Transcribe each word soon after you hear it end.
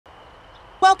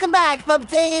welcome back from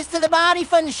Days to the Body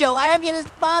Fun Show. I am your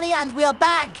Bonnie and we are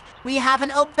back. We have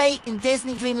an update in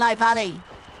Disney Dreamlight Valley.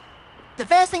 The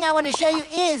first thing I want to show you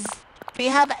is we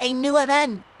have a new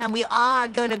event and we are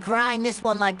going to grind this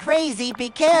one like crazy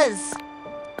because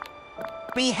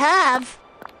we have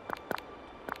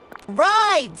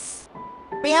rides.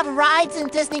 We have rides in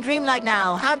Disney Dreamlight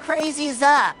now. How crazy is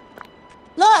that?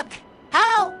 Look,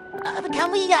 how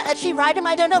can we actually ride them?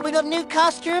 I don't know. We got new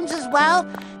costumes as well.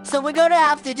 So we're going to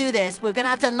have to do this. We're going to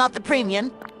have to unlock the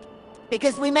premium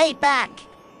because we made back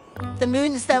the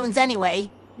moonstones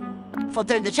anyway for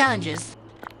doing the challenges.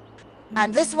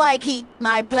 And this is why I keep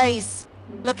my place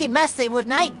looking messy with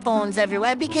night phones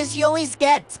everywhere because you always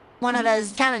get one of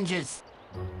those challenges.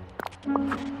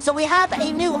 So we have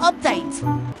a new update.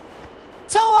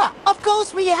 So, of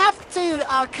course, we have to,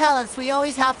 our colors, we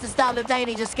always have to start the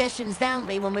daily discussions, don't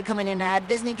we, when we're coming in at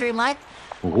Disney Dreamlight?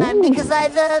 Because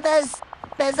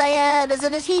there's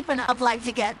an achievement I'd like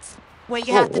to get, where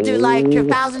you have to do, like,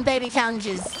 1,000 daily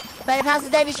challenges.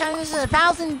 1,000 daily challenges and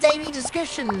 1,000 daily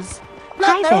descriptions. Look,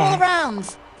 Hi they're there. all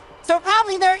around. So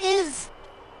probably there is,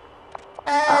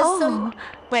 some...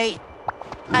 Wait,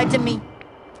 I didn't mean...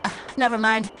 never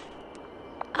mind.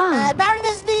 Apparently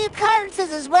there's new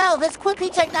characters as well. Let's quickly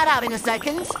check that out in a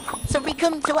second. So we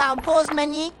come to our pause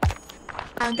menu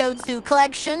and go to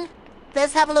collection.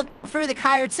 Let's have a look through the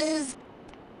characters.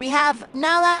 We have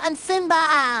Nala and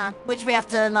Simba, which we have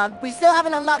to unlock. We still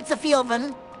haven't unlocked a few of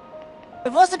them.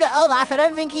 We've also got Olaf. I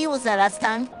don't think he was there last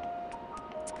time.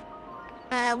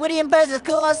 Woody and Buzz, of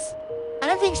course. I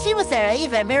don't think she was there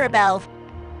either. Mirabelle.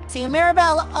 See,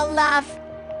 Mirabelle, Olaf,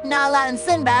 Nala, and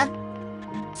Simba.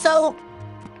 So...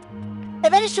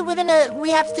 eventually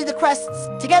we have to do the quests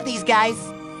to get these guys.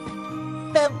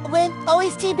 But we're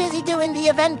always too busy doing the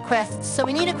event quests, so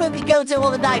we need to quickly go to all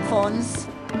the night phones.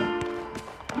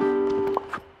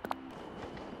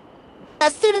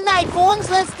 Let's do the night phones,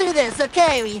 let's do this,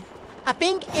 okay? I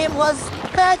think it was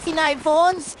 30 night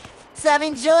phones, so have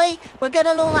enjoy. We're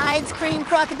gonna little ice cream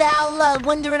crocodile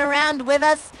wandering around with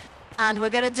us, and we're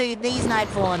gonna do these night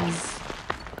phones.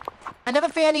 Another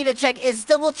thing I need to check is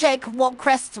double check what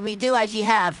quests we do actually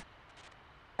have.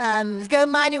 Let's go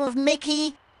mining with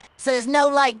Mickey. So there's no,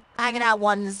 like, hanging out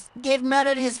ones. Give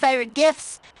Murder his favorite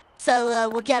gifts. So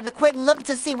we'll get a quick look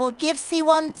to see what gifts he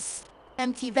wants.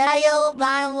 Empty Veil.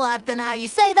 I don't know how you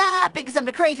say that because I'm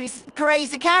the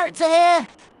crazy character here.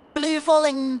 Blue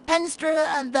Falling Penstra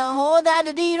and the Horde and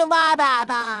the Deedle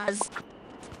Bye-Bye-Bars.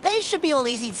 They should be all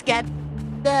easy to get.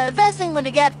 The first thing we're gonna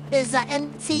get is an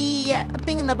empty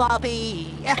thingamabobbie.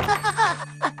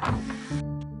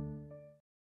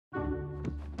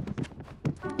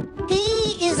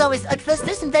 He is always. Let's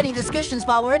listen to any discussions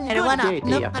while we're in there. Why not?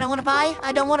 Nope, I don't want to buy.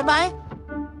 I don't want to buy.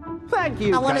 Thank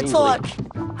you. I want to talk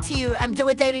to you and do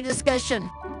a daily discussion.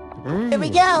 Here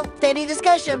we go. Daily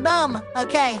discussion. Boom.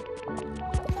 Okay.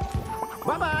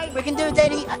 Bye bye. We can do a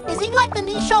daily. Is he like the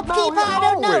new shopkeeper? I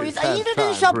don't know. Are you the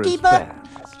new shopkeeper?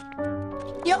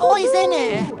 You're always in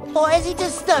here. Or is he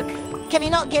just stuck? Can he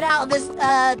not get out of this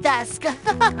desk?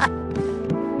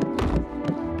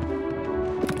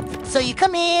 So you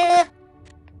come here.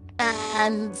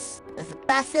 And the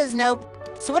best is nope.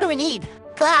 So what do we need?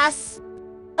 Glass.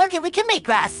 Okay, we can make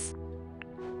glass.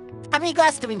 How many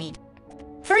glass do we need?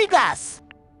 3 glass.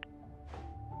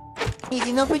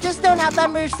 Easy enough. We just don't have that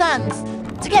much sand.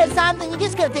 To get sand, then you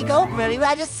just gotta think over it.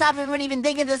 I just haven't really been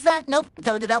thinking of that. Nope,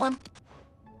 don't do that one.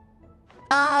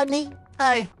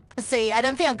 Let's see, I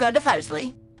don't think I've got enough,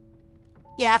 actually.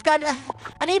 Yeah, I've got,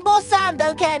 I need more sand,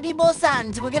 okay, I need more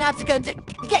sand. We're gonna have to go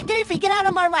Goofy, get out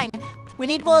of my mind. We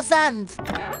need more sand.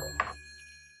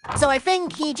 So I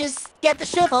think you just get the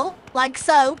shovel, like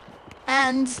so,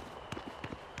 and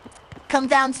come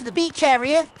down to the beach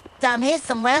area, down here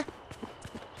somewhere.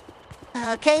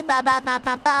 Okay,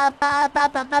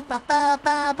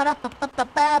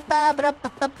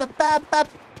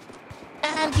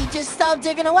 and you just start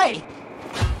digging away.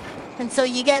 And so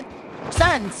you get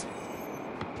sand.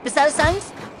 Is that a sand?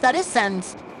 That is sand.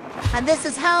 And this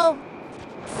is how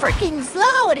freaking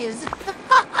slow it is.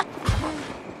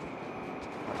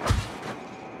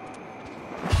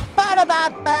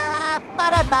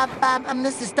 And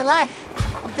this is the life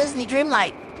of Disney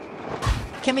Dreamlight.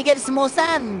 Can we get some more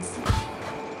sands?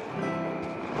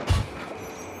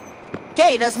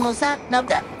 Okay, there's more sand. No,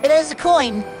 it is a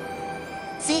coin.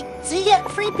 See, so you get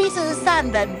 3 pieces of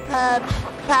sand then, per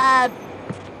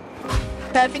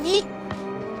thingy.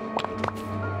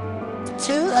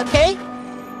 2, okay.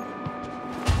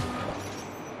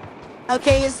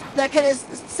 Okay,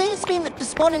 seems to be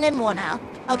spawning in more now.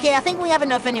 Okay, I think we have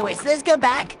enough anyway, so let's go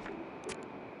back.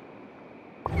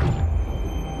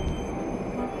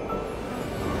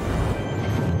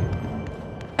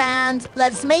 And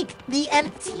let's make the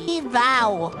empty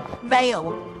veil.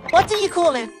 What do you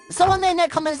call it? Someone in the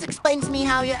comments explain to me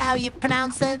how you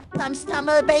pronounce it. I'm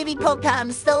a baby poker.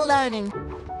 I'm still learning.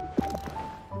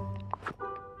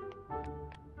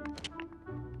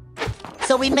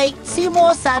 So we make 2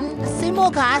 more sand, 2 more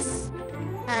glass,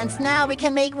 and now we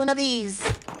can make one of these.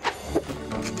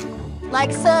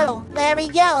 Like so. There we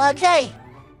go. Okay.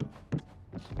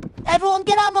 Everyone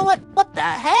get out of my way. What the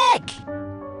heck?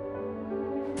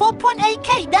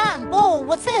 4.8k down. Whoa,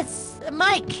 what's this?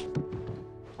 Mike.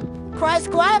 Christ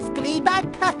Squads, glee back.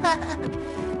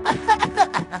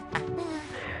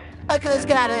 Okay, let's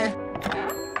get out of here.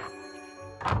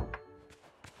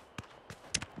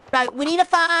 Right, we need to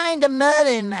find a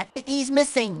Merlin. He's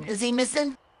missing. Is he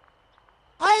missing?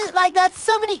 Like, that's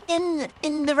so many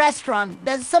in the restaurant.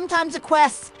 There's sometimes a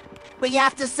quest where you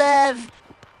have to serve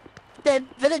the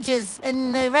villagers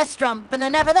in the restaurant, but they're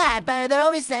never there. But they're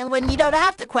always there when you don't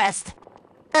have to quest.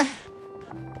 Hey,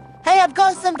 I've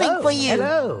got something for you.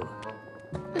 Hello.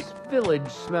 This village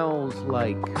smells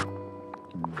like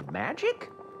magic?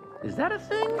 Is that a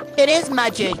thing? It is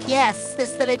magic, yes.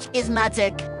 This village is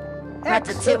magic.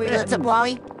 Ratatouille,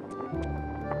 ratatouille.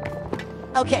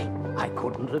 Okay. I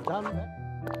couldn't have done that.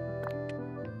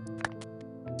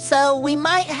 So we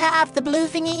might have the blue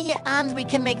thingy, and we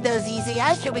can make those easy.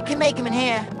 Actually, we can make them in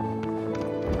here.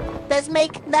 Let's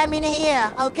make them in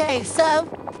here. Okay, so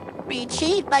we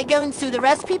cheat by going to the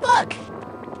recipe book.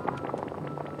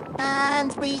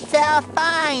 And we shall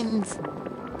find.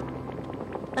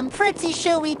 I'm pretty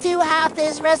sure we do have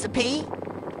this recipe.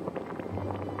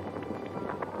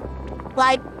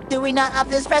 Why do we not have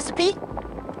this recipe?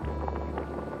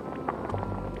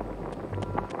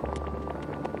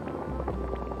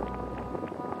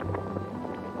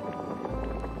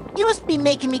 You must be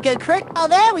making me go quick. Oh,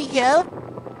 there we go.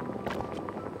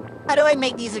 How do I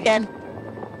make these again?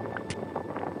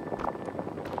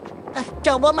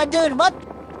 Joe, what am I doing? What?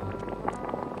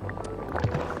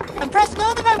 I'm pressing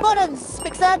all the right buttons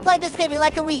because I haven't played this game in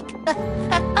like a week.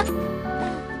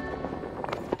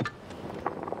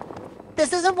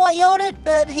 This isn't what he ordered,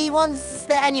 but he wants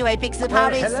it anyway because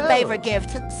apparently it's his favorite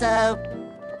gift. So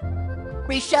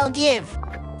we shall give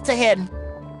to him.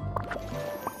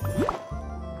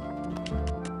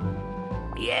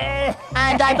 Yeah.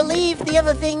 And I believe the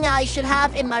other thing I should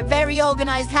have in my very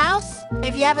organized house,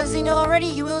 if you haven't seen it already,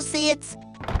 you will see it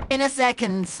in a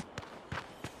second.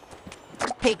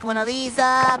 Just pick one of these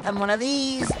up and one of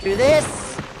these. Do this.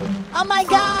 Oh my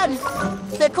god!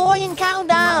 The coin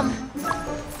countdown!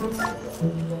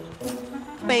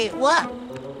 Wait, what?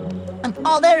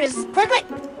 Oh, there it is. Quick, quick!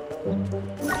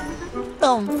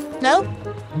 Oh, no?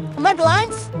 Am I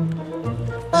blind?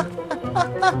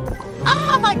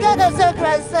 Oh my god, that's so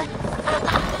gross!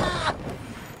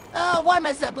 Oh, why am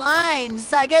I so blind?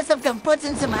 So I guess I've got put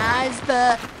into my eyes,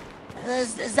 but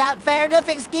is that fair enough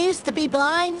excuse to be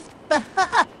blind?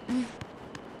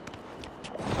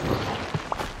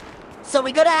 So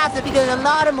we're gonna have to be doing a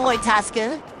lot of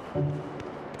multitasking.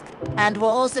 And we're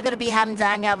also gonna be having to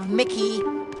hang out with Mickey,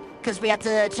 because we have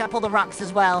to chop all the rocks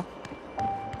as well.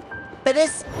 But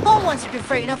this phone wants to be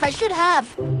free enough. I should have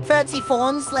 30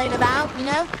 phones laying about, you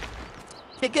know?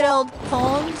 The good old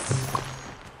phones.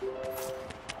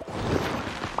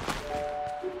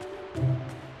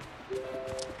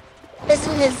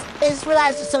 Listen, is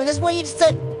relaxed. So this way you just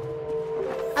said,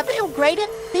 I think upgraded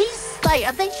these. Like,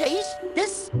 I think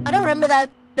this. I don't remember that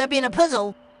there being a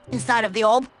puzzle inside of the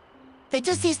orb. There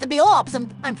just used to be orbs.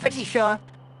 I'm pretty sure.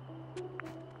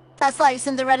 That's like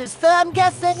Cinderella's fur, I'm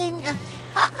guessing.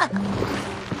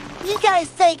 You guys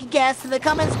take a guess in the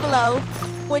comments below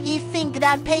what you think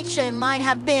that picture might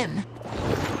have been.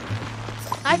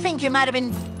 I think it might have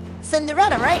been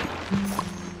Cinderella, right?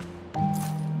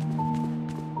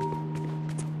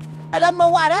 I love my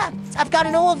water. I've got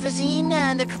an old Vizine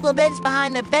and a couple of beds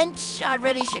behind the bench I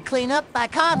really should clean up. I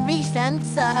can't reach them,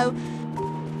 so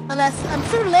unless I'm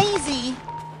too lazy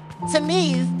to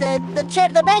move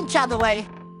the bench out of the way.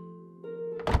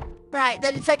 Right,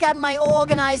 then check out my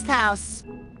organized house.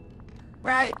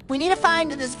 Right, we need to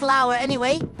find this flower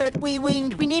anyway, but we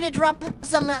need to drop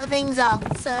some things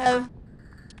off, so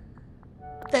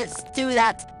let's do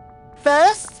that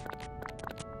first.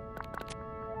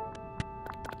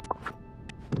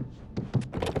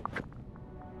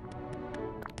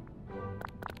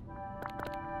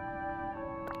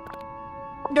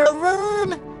 No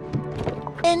room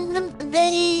in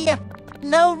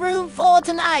no room for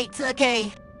tonight.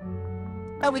 Okay.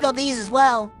 Oh, we got these as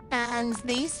well, and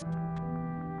these,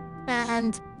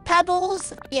 and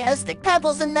pebbles. Yeah, stick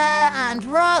pebbles in there, and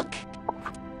rock.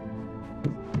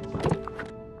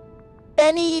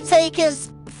 Any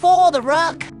takers for the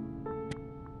rock.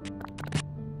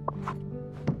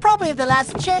 Probably the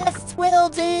last chest will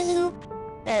do.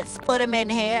 Let's put them in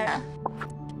here.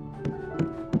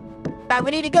 Right,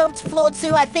 we need to go to floor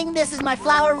 2. I think this is my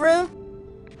flower room.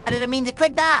 I didn't mean to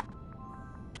click that.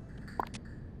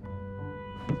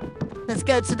 Let's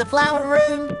go to the flower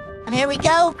room. And here we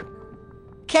go.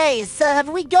 Okay, so have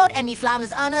we got any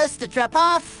flowers on us to drop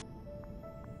off?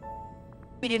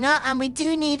 We do not, and we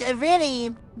do need a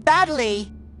really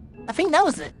badly... I think that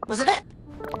was it. Wasn't it?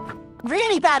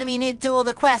 Really badly we need to do all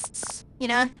the quests, you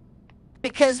know?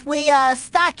 Because we are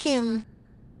stacking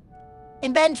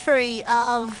inventory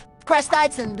of quest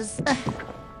items.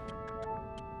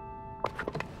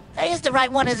 That is the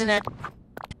right one, isn't it?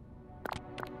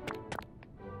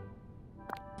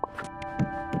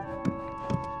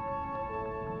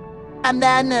 And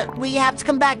then we have to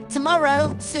come back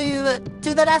tomorrow to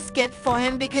do the last gift for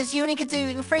him because you only can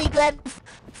do free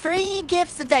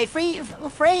gifts a day. Free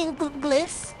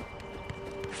glyphs.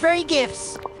 Free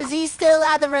gifts. Because he's still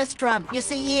at the restaurant. You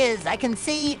see, he is. I can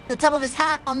see the top of his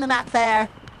hat on the map there.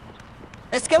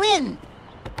 Let's go in.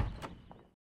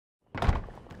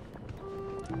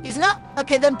 He's not.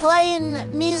 Okay, then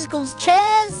playing musical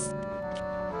chairs.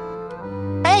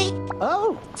 Hey.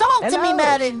 Oh. Talk to me,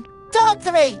 Madden. Talk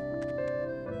to me.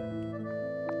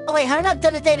 Oh wait, I'm not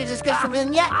done a data discussion with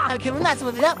him yet. Okay, we're not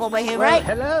supposed to do that while we're here, right?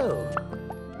 Hello.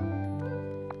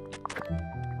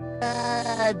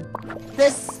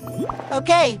 This...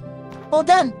 Okay, all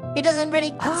done. He doesn't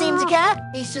really seem to care.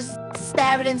 He's just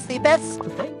staring into the abyss.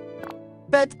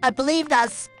 But I believe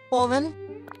that's all of them.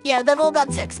 Yeah, they've all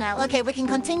got ticks now. Okay, we can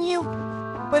continue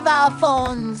with our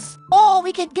phones. Or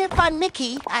we could go find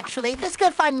Mickey, actually. Let's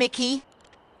go find Mickey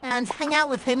and hang out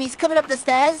with him. He's coming up the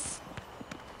stairs.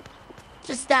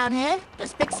 Just down here.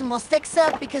 Let's pick some more sticks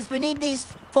up because we need these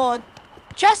for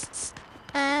chests.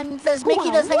 And there's Mickey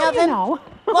does hang out with him.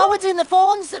 While we're doing the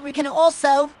phones, we can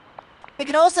also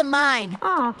mine.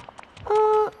 Yeah.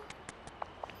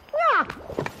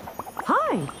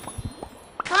 Hi.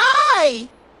 Hi!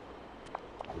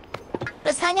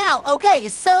 Let's hang out. Okay,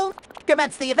 so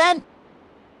commence the event.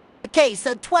 Okay,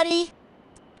 so 20.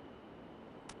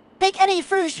 Pick any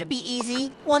fruit should be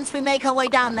easy once we make our way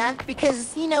down there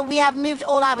because, you know, we have moved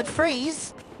all our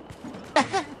trees.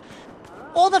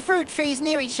 All the fruit trees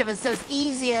near each other, so it's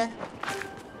easier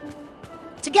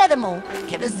to get them all.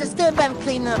 Okay, let's just do a bit of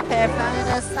cleaning up here.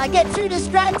 I get too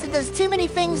distracted. There's too many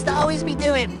things to always be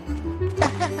doing.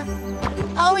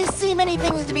 Always too many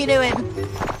things to be doing.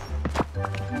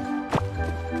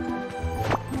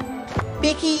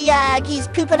 Mickey, he's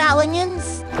pooping out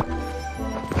onions.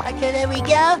 Okay, there we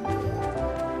go.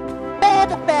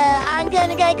 I'm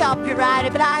gonna get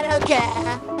copyrighted, but I don't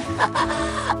care.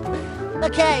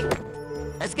 Okay,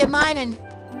 let's get mining.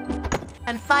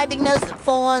 And finding those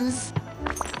thorns.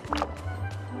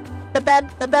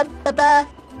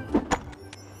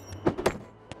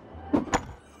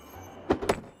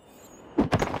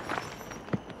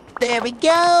 There we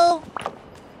go.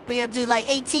 We have to do like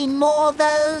 18 more of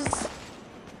those.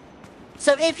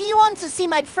 So if you want to see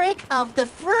my trick of the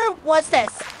fruit, what's this?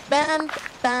 Bam,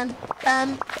 bam,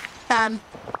 bam, bam,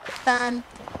 bam,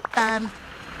 bam.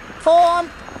 Form.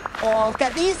 Or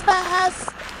get these fast.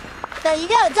 There you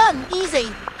go, done.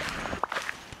 Easy.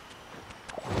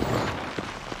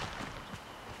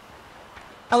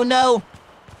 Oh no.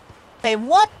 Wait,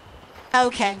 what?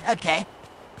 Okay, okay.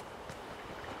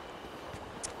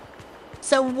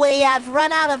 So we have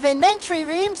run out of inventory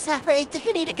room, so we do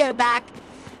need to go back.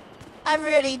 I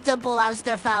really double our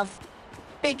stuff out.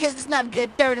 Because it's not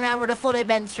good turning around with a full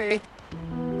inventory.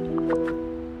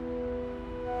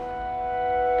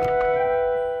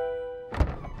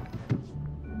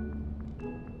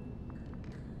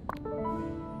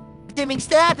 Doing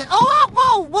still happen. Oh,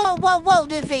 whoa, whoa, whoa, whoa,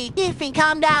 Doofy. Doofy,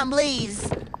 calm down, please.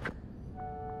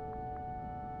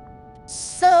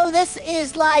 So this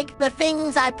is like the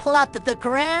things I pull out of the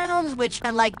ground, which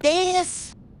are like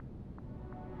this.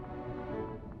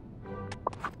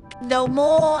 No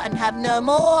more and have no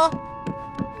more.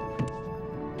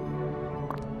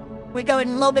 We're going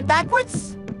a little bit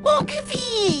backwards. Oh,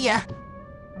 Goofy!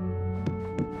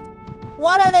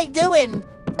 What are they doing?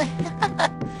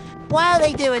 Why are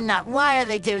they doing that? Why are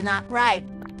they doing that? Right.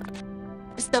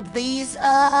 Stop these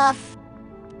off.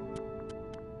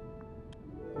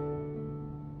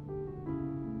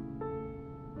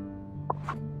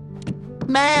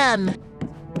 Man.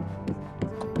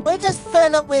 We're just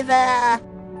filling up with,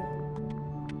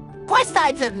 quest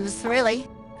items, really.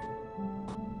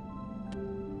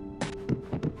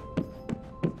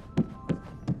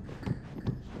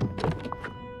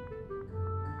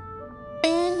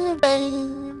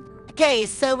 Okay,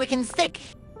 so we can stick...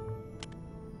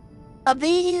 Are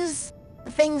these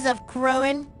things of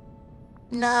growing?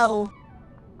 No.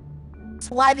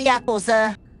 That's why the apples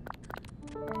are...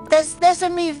 Let's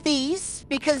remove these,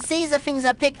 because these are things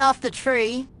I pick off the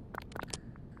tree.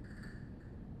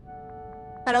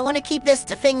 But I want to keep this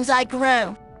to things I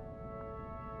grow.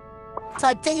 So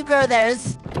I do grow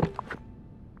those.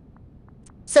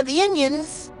 So the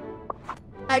onions,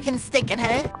 I can stick in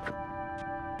here.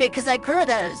 Because I grew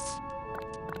those.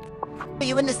 Are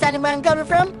you understanding where I'm coming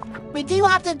from? We do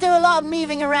have to do a lot of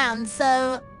moving around,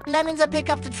 so lemons I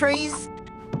pick up the trees.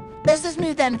 Let's just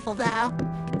move them for now.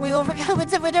 We're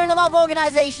doing a lot of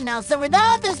organization now, so we're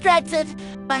not distracted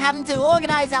by having to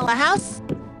organize our house.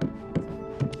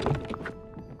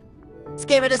 Let's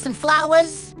get rid of some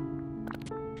flowers.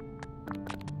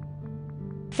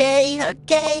 Okay.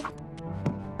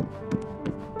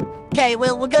 Okay,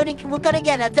 well, we're gonna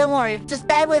get it, don't worry. Just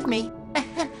bear with me.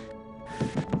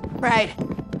 Right.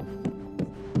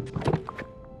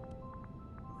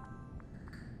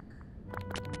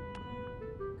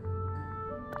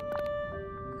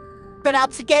 But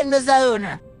out to get in the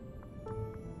zone.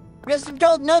 There's some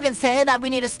gold nuggets here that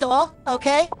we need to store,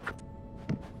 okay?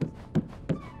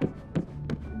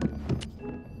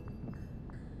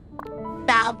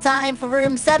 About time for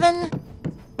room 7.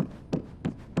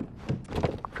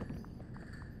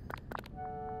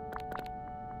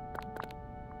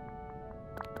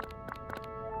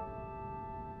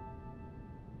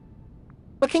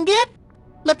 Looking good?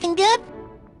 Looking good?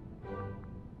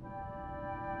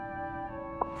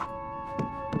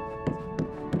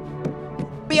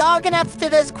 We are gonna have to do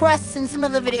those quests in some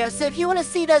other videos, so if you want to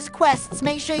see those quests,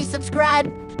 make sure you subscribe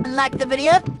and like the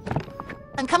video.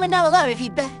 And comment down below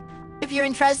if you're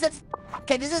interested.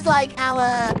 Okay, this is like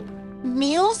our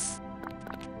meals.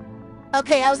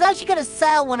 Okay, I was actually gonna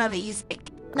sell one of these.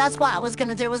 That's what I was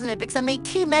gonna do, wasn't it? Because I made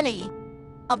too many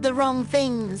of the wrong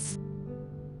things.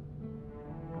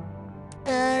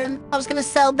 I was gonna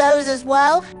sell those as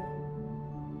well.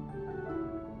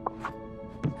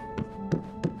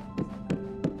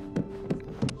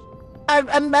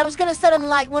 I was gonna sell them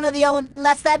like one of the old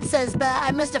last episodes, but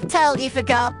I must have totally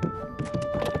forgot.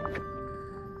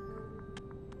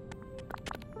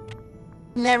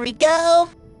 There we go.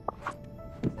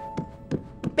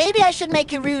 Maybe I should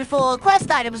make a route for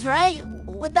quest items, right?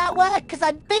 Would that work? Because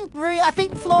I think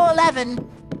floor 11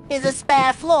 is a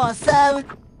spare floor, so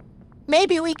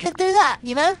maybe we could do that,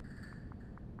 you know?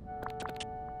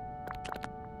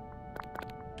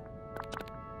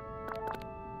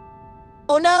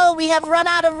 Oh no, we have run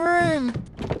out of room.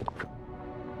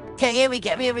 Okay, here we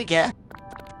go.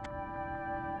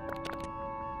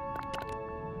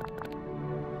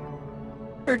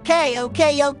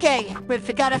 Okay. We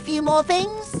forgot a few more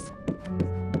things.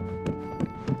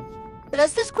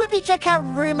 Let's just quickly check out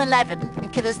room 11,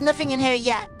 because there's nothing in here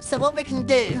yet. So what we can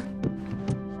do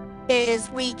is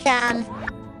we can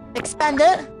expand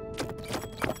it.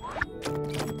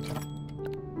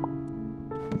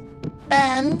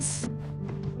 And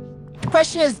the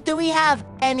question is, do we have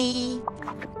any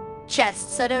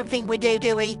chests? I don't think we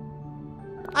do we?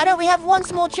 I know we have one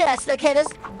small chest. Okay,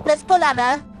 let's pull that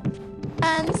there.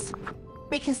 And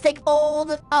we can stick all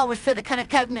the... Oh, we're for the kind of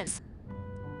coconuts.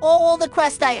 All the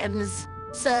quest items.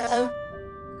 So...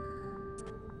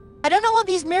 I don't know what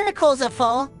these miracles are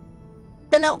for.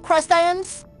 They're not quest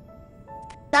items.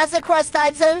 That's a quest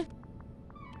item.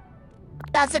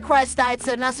 That's a quest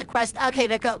item. That's a quest... Okay,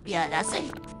 they go... Yeah, that's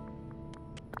it.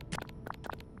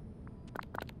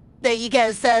 There you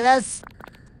go. So that's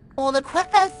all the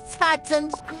quest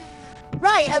items.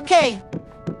 Right, okay.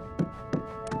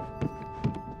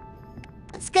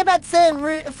 Let's go back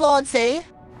to floor 2.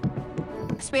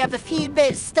 So we have a few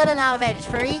bits still in our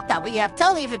inventory that we have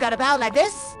totally forgot about, like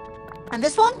this. And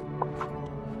this one.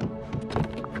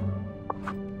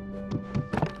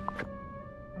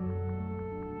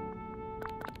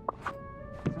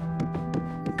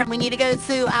 And we need to go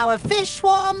to our fish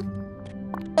swarm.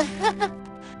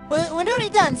 We're nearly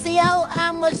done. See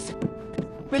how much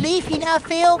relief you now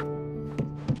feel?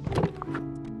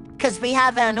 Because we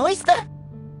have an oyster.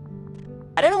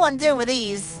 I don't know what I'm doing with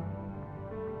these.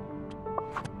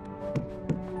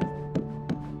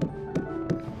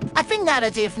 I think that'll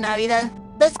do for now, either.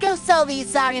 Let's go sell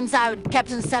these items out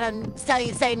Captain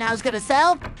saying now is going to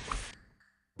sell.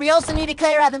 We also need to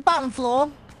clear out the bottom floor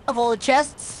of all the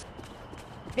chests.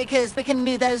 Because we can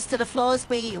move those to the floors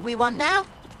we want now.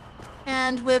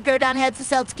 And we'll go down here to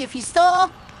sell to Giffy Store.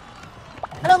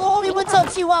 And I'll only will talk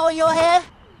to you while you're here.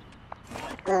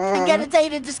 And get a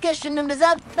data discussion numbers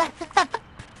up.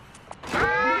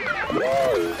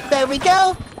 There we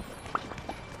go.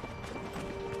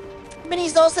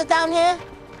 Spinny's also down here.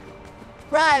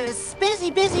 Right, it's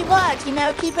busy work, you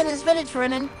know, keeping this village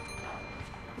running.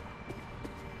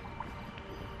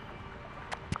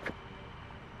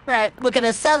 Right, we're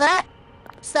gonna sell that.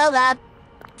 Sell that.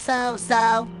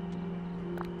 So.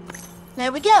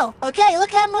 There we go. Okay,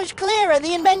 look how much clearer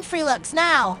the inventory looks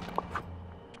now.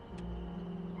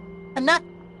 And that...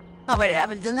 Oh, wait, I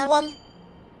haven't done that one.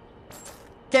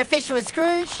 They're fish with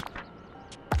Scrooge.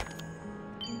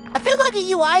 I feel like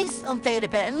the UI's updated a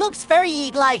bit. It looks very,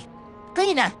 like,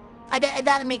 cleaner.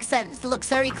 That makes sense. It looks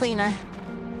very cleaner.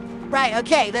 Right,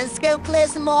 okay, let's go clear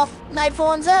some more night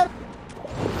fawns up.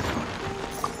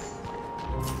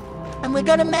 And we're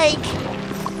gonna make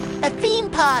a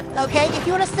theme park, okay? If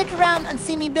you want to stick around and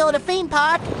see me build a theme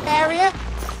park area,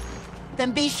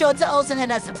 then be sure to also hit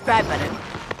that subscribe button.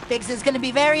 Because it's gonna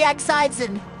be very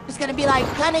exciting. It's gonna be like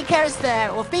Planet Coaster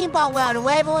or Theme Park World or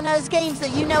whatever one of those games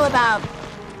that you know about.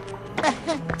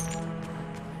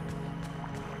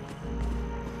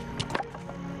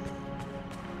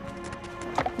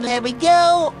 There we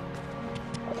go.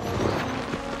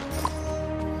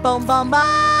 Boom, boom,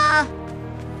 ba.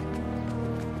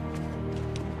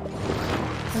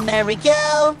 And there we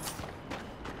go.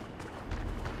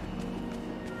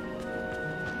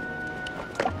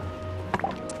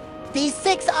 These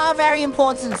 6 are very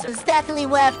important, so it's definitely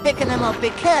worth picking them up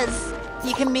because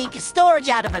you can make storage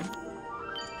out of it.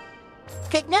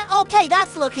 Okay,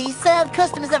 that's lucky. Serve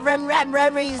customers at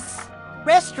Remy's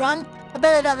restaurant. I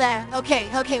bet it up there.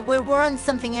 Okay, we're on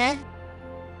something here.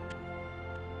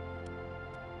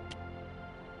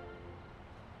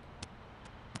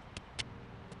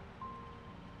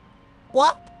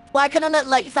 What? Why can I not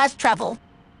like fast travel?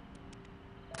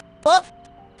 What?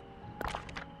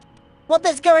 What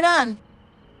is going on?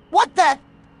 What the?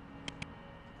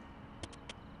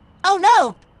 Oh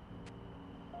no!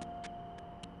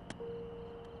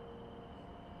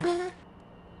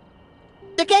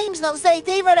 The game's not saved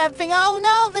either and everything. Oh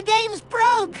no, the game's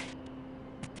broke!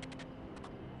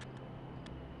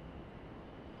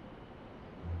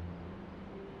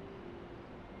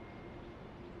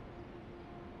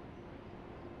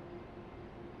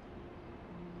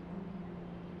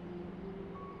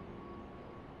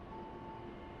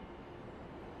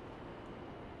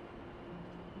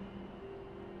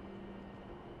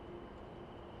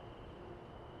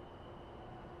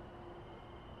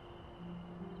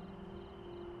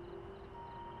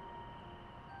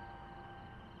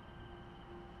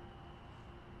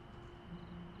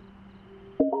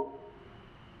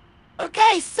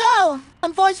 Okay, so,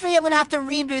 unfortunately I'm gonna have to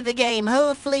reboot the game.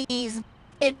 Hopefully it's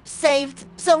saved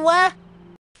somewhere.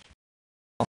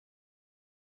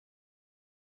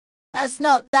 That's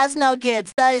not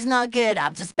good. That is not good.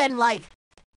 I've just spent like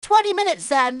 20 minutes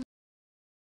then.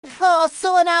 Oh,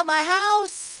 sorting out my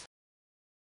house.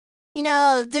 You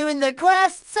know, doing the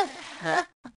quests.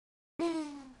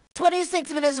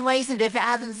 26 minutes wasted if it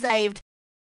hasn't saved.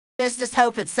 Let's just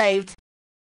hope it's saved.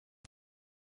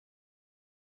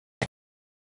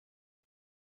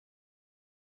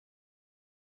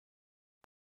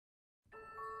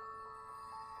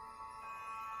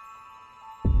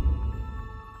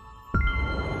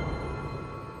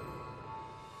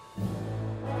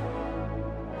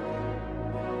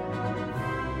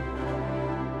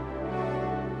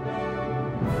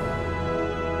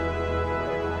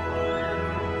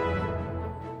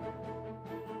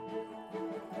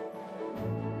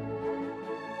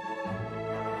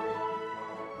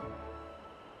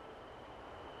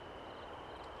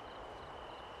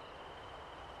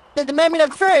 The moment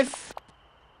of truth.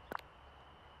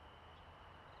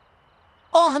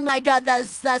 Oh my god,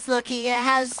 that's lucky. It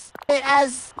has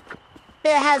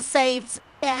saved.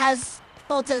 It has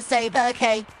auto saved.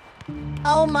 Okay.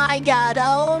 Oh my god.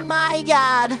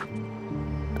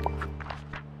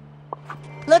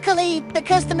 Luckily, the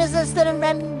customers are still in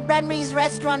Remy's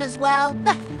restaurant as well.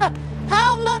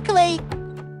 How lucky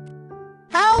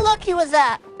was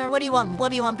that? What do you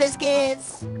want?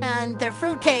 Biscuits and their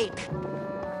fruitcake.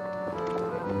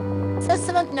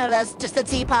 No, that's just a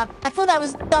teapot. I thought that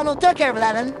was Donald Duck over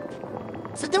that one.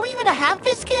 So do we even have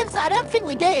biscuits? I don't think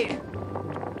we do.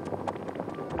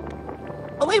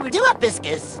 Oh wait, we do have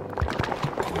biscuits.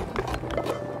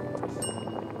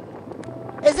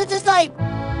 Is it just like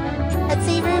a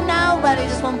tea room now where they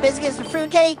just want biscuits and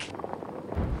fruitcake?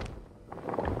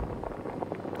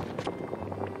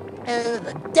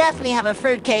 Definitely have a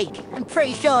fruitcake. I'm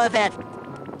pretty sure of it.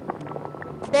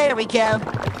 There we go.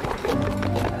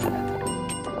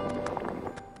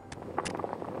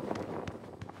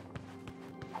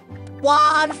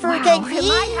 One fruitcake. Wow,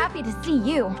 am I happy to see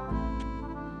you.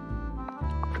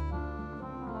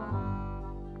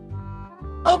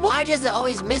 Oh, why does it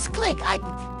always misclick?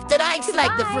 Did I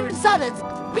select the fruit salads?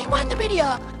 Rewind the video.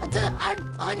 I'm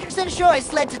 100% sure I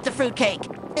selected the fruitcake.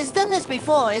 It's done this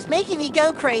before. It's making me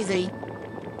go crazy.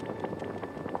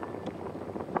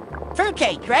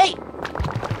 Fruitcake, right?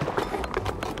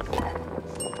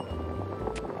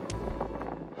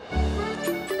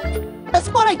 That's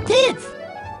what I did.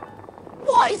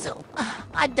 Weasel.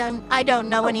 I don't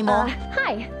know anymore.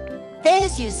 Hi.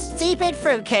 Here's your stupid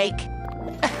fruitcake.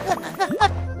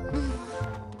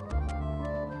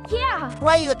 Yeah.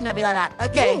 Why are you looking at me like that?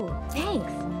 Okay. Ooh,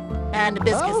 thanks. And a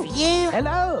biscuit for you.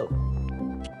 Hello.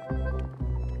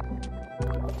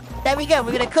 There we go.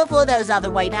 We're gonna couple of those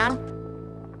other way now.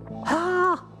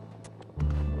 Ah.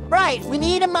 Right, we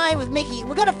need a mine with Mickey.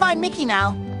 We're gonna find Mickey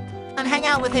now and hang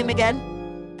out with him again.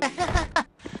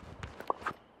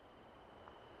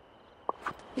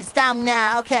 It's down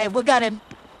now. Okay, we got him.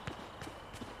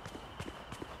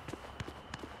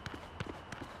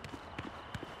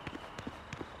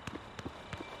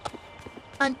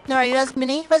 No, that's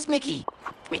Minnie. Where's Mickey?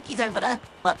 Mickey's over there.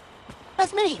 What?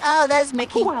 That's Minnie. Oh, there's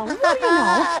Mickey. Well, you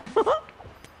know.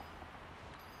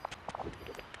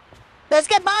 Let's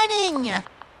get mining!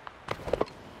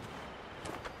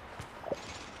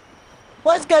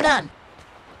 What's going on?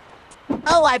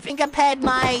 Oh, I think I paired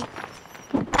my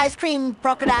ice cream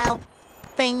crocodile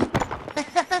thing.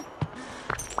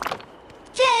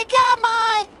 Check out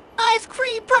my ice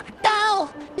cream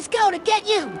crocodile! It's gonna get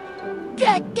you!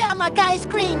 Check out my ice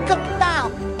cream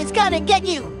crocodile! It's gonna get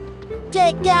you!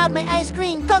 Check out my ice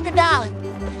cream crocodile!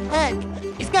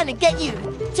 It's gonna get you!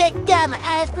 Check out my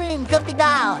ice cream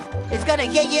crocodile! It's gonna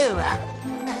get you!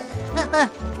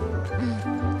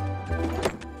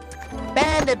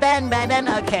 Band.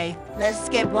 Okay, let's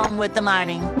get on with the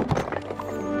mining.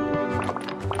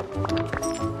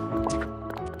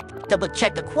 Double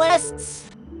check the quests.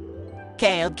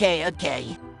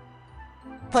 Okay.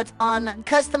 Put on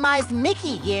customized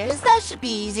Mickey ears. That should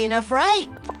be easy enough, right?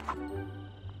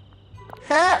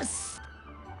 Yes.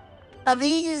 Are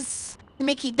these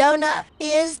Mickey donut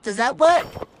ears? Does that work?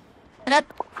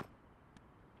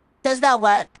 Does that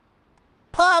work?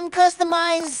 Put on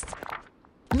customized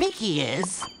Mickey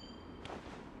ears.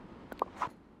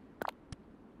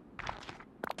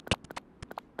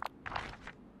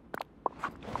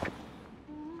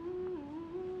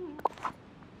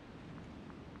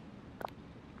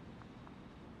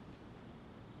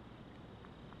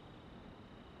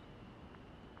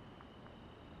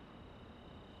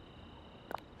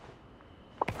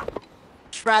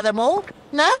 Try them all?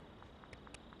 No?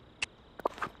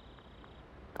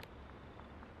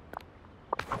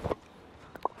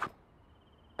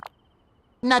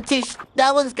 Not too.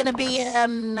 That one's gonna be a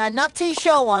not too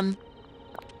sure one.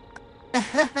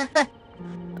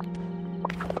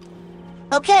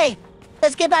 Okay,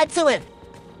 let's get back to it.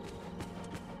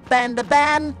 Bam.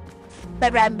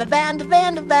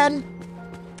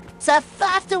 So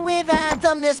after we've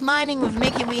done this mining with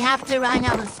Mickey, we have to hang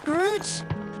out with Scrooge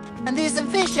and do some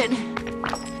fishing.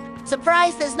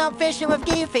 Surprised there's not fishing with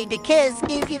Goofy because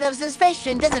Goofy loves his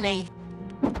fishing, doesn't he?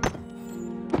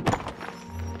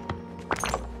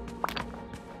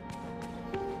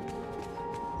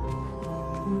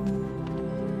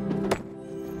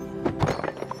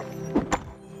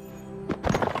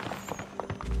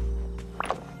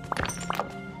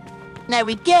 There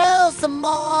we go, some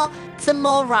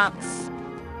more rocks.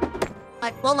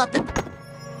 Like, well, not the...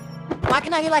 Why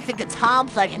can I hear, like, the guitar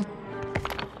playing?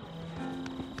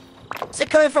 Is it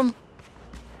coming from...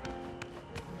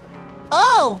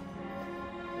 Oh!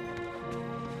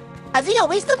 Has he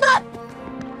always done that?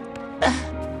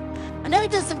 I know he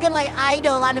does some kind of, like,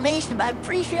 idol animation, but I'm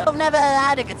pretty sure I've never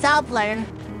had a guitar player.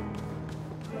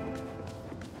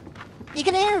 You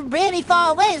can hear him really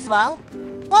far away as well.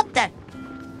 What the...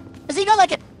 Has he got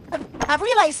like have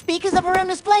we like speakers up around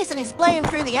this place and he's playing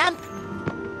through the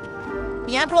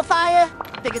amplifier,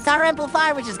 the guitar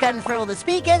amplifier, which is getting through all the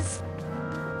speakers.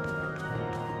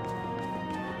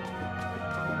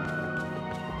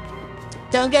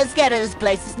 Don't get scared of this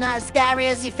place. It's not as scary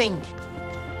as you think.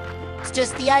 It's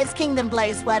just the Ice Kingdom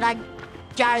place where that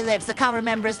guy lives. I can't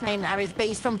remember his name now.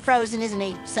 He's from Frozen, isn't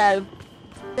he? So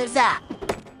there's that.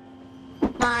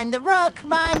 Mind the rock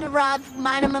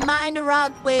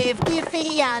with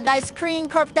Goofy and Ice Cream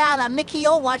Crocodile and Mickey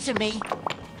all watching me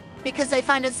because they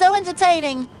find it so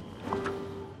entertaining.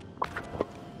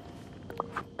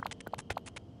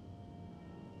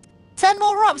 Ten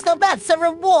more rocks, not bad. So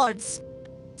rewards.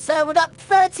 So we got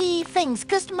 30 things,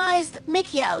 customized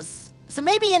Mickey House. So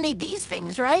maybe you need these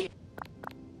things, right?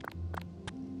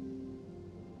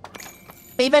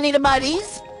 Maybe I need to buy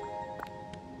these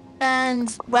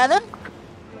and wear them.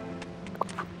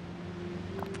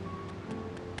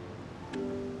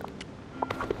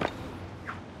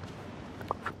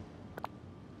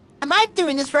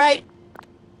 doing this right.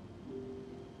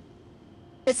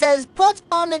 It says, put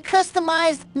on a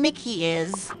customized Mickey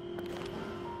ears.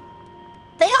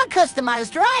 They are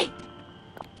customized, right?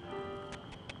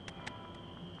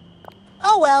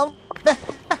 Oh well.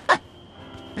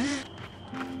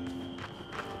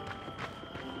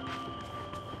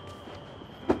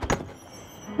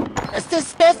 Let's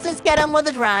just get on with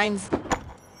the grinds.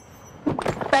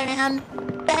 Ban,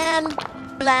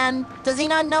 bland. Does he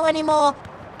not know anymore?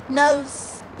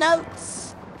 Notes.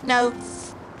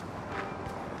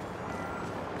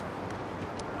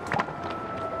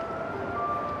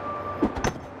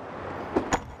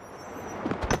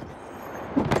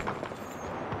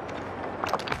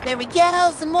 There we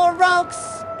go, some more rocks.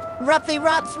 Roughly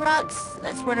rocks.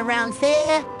 Let's run around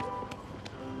here.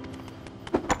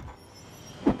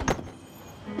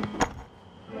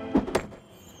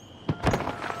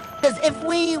 Because if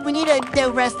we need to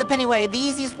go rest up anyway, the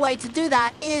easiest way to do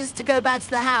that is to go back to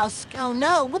the house. Oh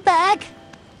no, we're back.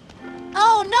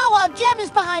 Oh no, our gem is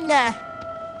behind there.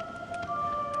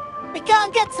 We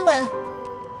can't get to her.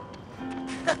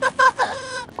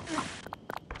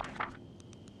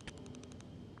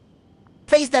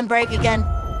 Please don't break again.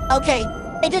 Okay,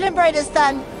 it didn't break this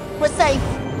time. We're safe.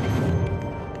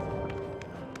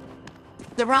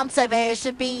 The ramps over here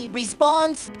should be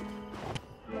respawned.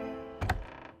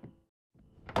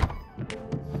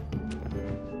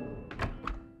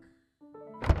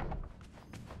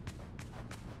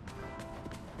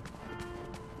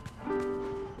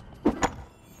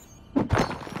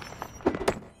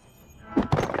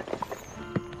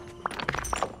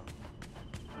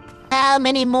 How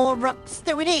many more rocks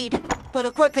do we need?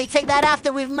 We'll quickly take that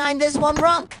after we've mined this one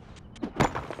rock.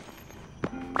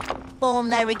 Boom,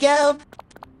 there we go.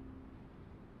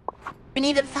 We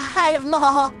need 5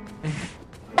 more.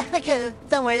 Okay,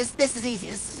 don't worry, this is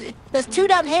easy. There's 2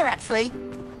 down here, actually.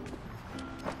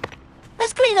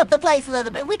 Let's clean up the place a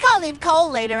little bit. We can't leave coal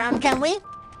laid around, can we?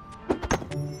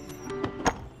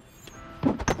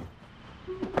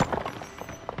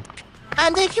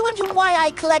 And if you're wondering why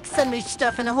I collect so much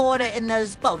stuff and hoard it in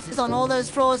those boxes on all those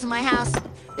floors in my house,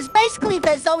 it's basically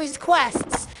there's always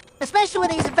quests. Especially with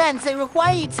these events, they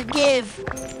require you to give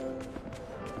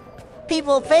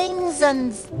people things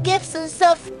and gifts and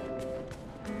stuff.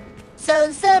 So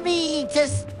instead of me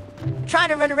just trying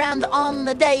to run around on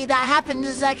the day that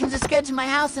happens, I can just go to my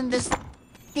house and just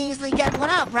easily get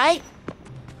one out, right?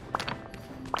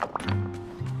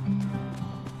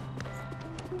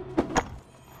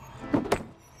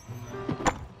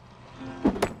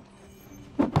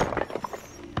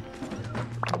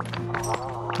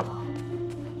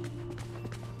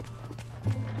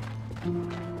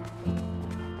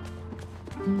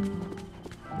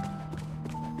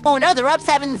 Oh no, the Rubs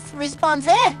haven't respawned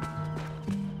here.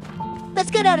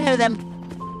 Let's go down here then.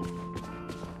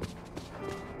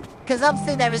 Because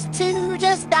obviously there was 2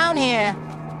 just down here.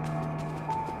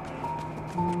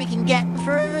 We can get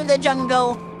through the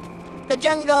jungle. The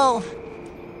jungle.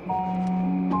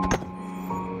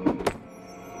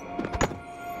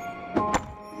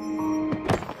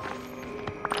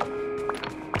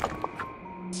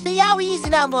 See how easy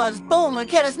that was. Boom,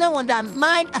 okay, there's no one down.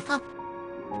 Mine.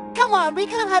 Come on, we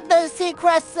can have those 2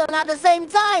 quests on at the same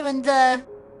time and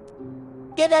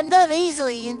get them done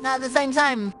easily at the same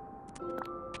time.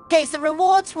 Okay, so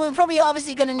rewards, we're probably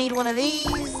obviously gonna need one of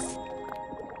these.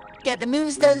 Get the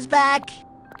moonstones back.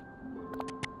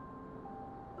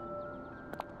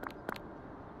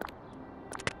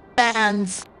 And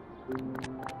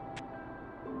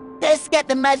let's get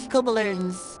the magical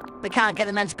balloons. We can't get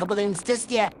the magical balloons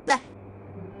just yet.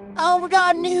 Oh, we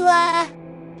got a new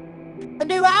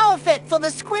outfit for the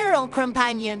squirrel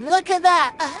companion. Look at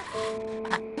that.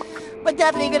 We're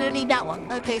definitely gonna need that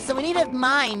one. Okay, so we need to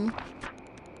mine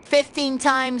 15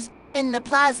 times in the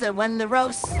plaza when the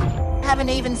roasts haven't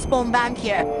even spawned back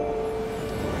here.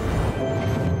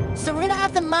 So we're gonna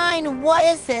have to mine, what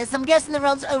is this? I'm guessing the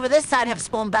roads over this side have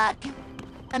spawned back.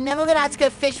 And then we're gonna have to go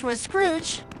fish for a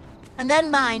Scrooge, and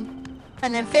then mine,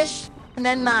 and then fish, and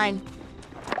then mine.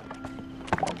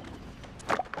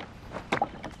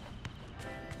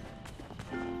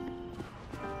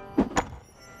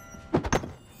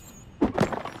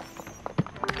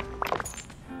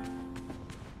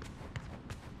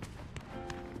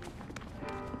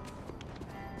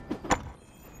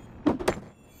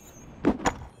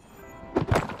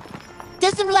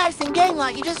 Just a relaxing game,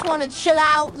 like you just want to chill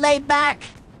out, lay back.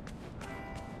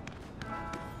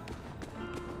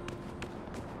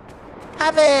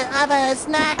 Have a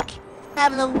snack,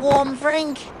 have a warm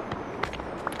drink.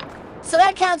 So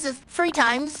that counts as 3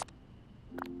 times.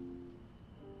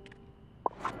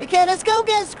 Okay, let's go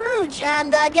get Scrooge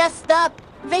and I guess stop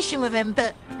fishing with him.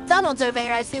 But Donald's over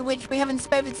here, I see, which we haven't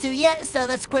spoken to yet, so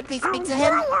let's quickly speak to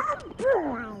him.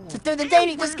 To do the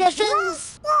daily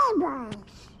discussions.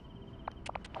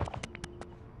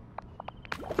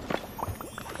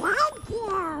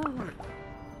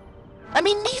 I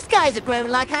mean, these guys are grown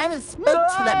like I haven't spoken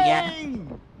to them yet.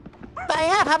 But I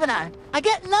have, haven't I?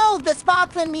 No, the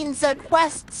sparkling means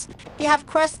quests. You have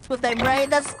quests with them, right?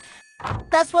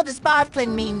 That's what the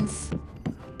sparkling means.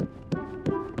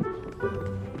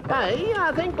 Hey,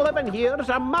 I think living here is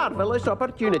a marvelous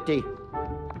opportunity.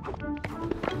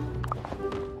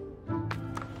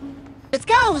 Let's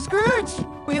go, Scrooge!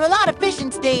 We have a lot of fishing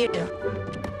to do.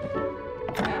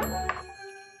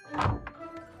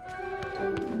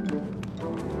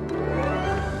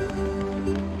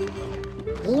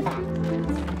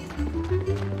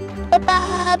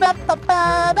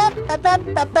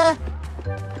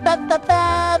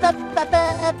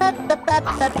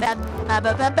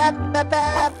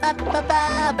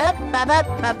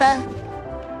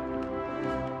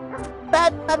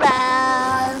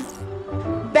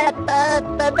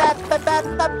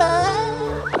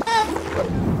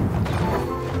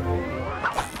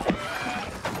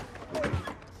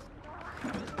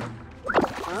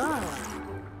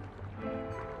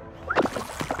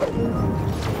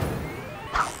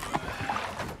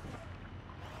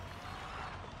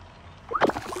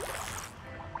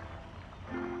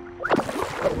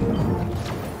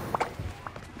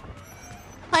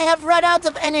 I have run out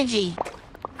of energy.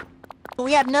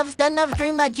 We have done enough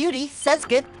Dreamlight duty. That's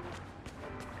good.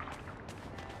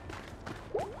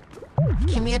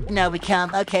 Can we? No, we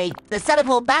can't. Okay, let's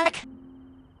teleport back.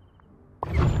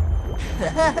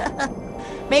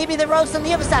 Maybe the road's on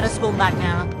the other side of school back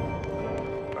now.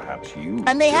 Perhaps you.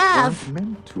 And they have. weren't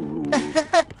meant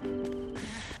to.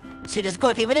 So just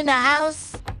quickly within the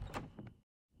house.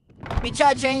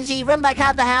 Recharge your energy. Run back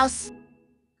out the house.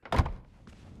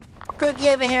 Quickly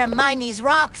over here and mine these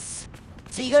rocks.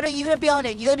 So you're gonna be on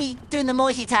it. You're gonna be doing the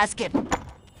multitasking.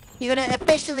 You're gonna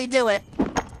officially do it.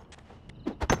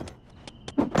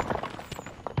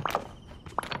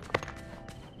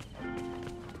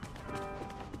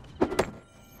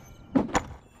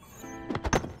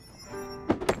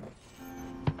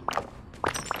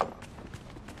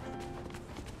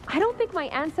 I don't think my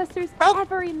ancestors Oh,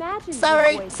 ever imagined.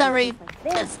 Sorry. these voices like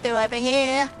this. Let's do over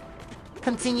here.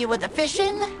 Continue with the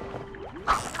fishing.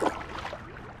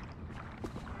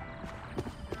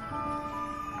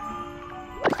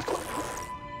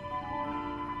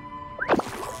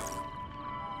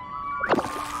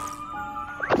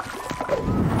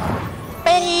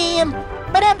 Bam!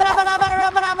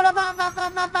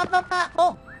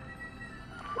 Oh.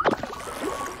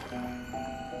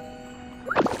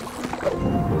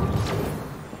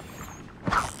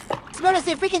 Notice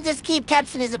if we can just keep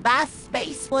capturing is a bass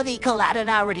space. What do you call that? I don't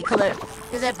already call it.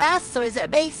 Is it bass or is it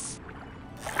base?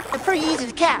 They're pretty easy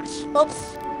to catch.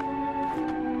 Oops.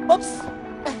 Oops.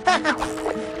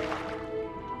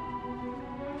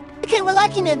 Okay, we're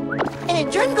like in a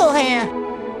jungle here.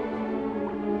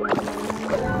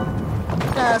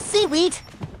 Seaweed.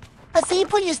 Let's see,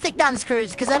 put your stick down,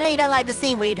 Scrooge, because I know you don't like the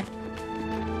seaweed.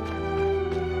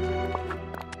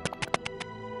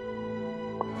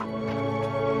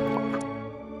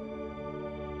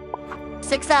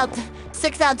 Six out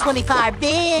of 25.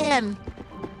 Damn!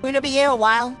 We're gonna be here a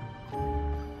while.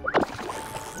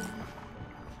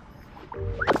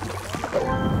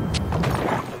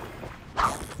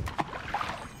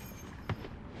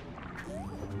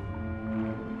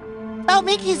 Oh,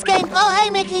 Mickey's game. Oh, hey,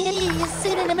 Mickey. You're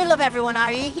sitting in the middle of everyone,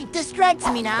 are you? He distracts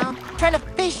me now. Trying to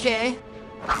fish here.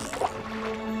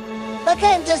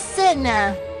 Okay, I'm just sitting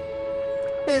there.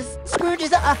 There's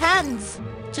Scrooge's hands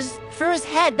just through his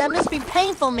head. That must be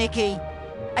painful, Mickey.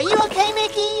 Are you okay,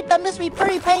 Mickey? That must be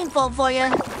pretty painful for you.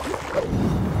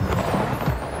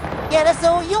 Yeah, that's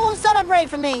all. You won't celebrate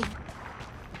for me.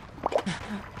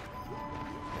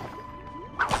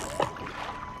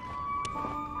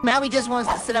 Now he just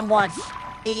wants to sit and watch.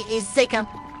 He's sick of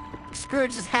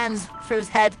Scrooge's hands through his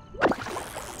head.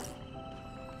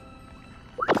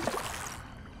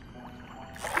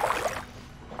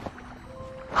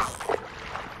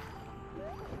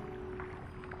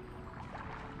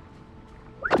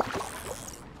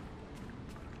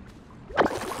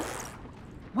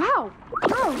 Wow,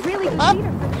 you're a really good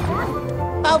leader for the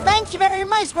family. Oh, thank you very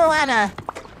much, Roanna.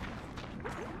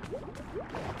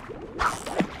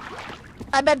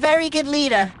 I'm a very good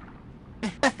leader.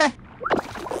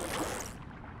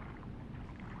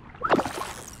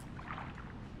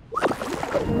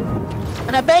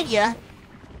 And I bet you,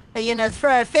 are you gonna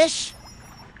throw a fish?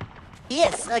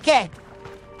 Yes, okay.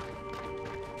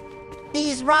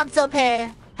 these rocks up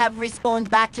here have respawned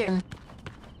back to him.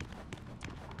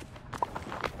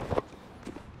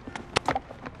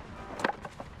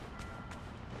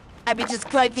 Let me just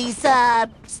grab these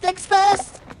sticks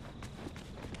first.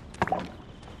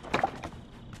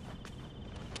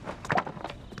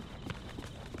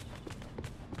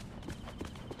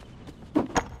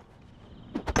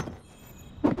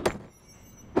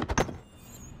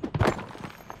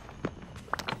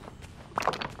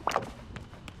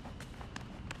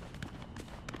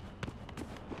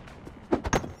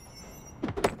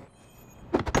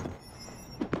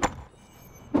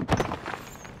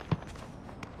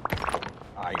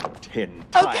 I'm 10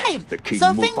 Okay, times the king so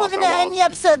I think we're Mufasa gonna end was. the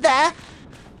episode there.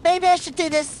 Maybe I should do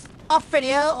this off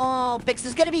video, or because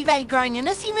it's gonna be very grinding.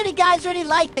 Unless you guys really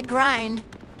like the grind,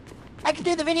 I could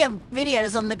do the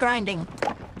videos on the grinding.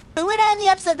 But we're gonna end the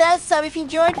episode there, so if you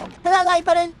enjoyed, hit that like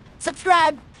button,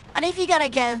 subscribe, and if you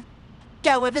gotta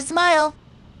go with a smile.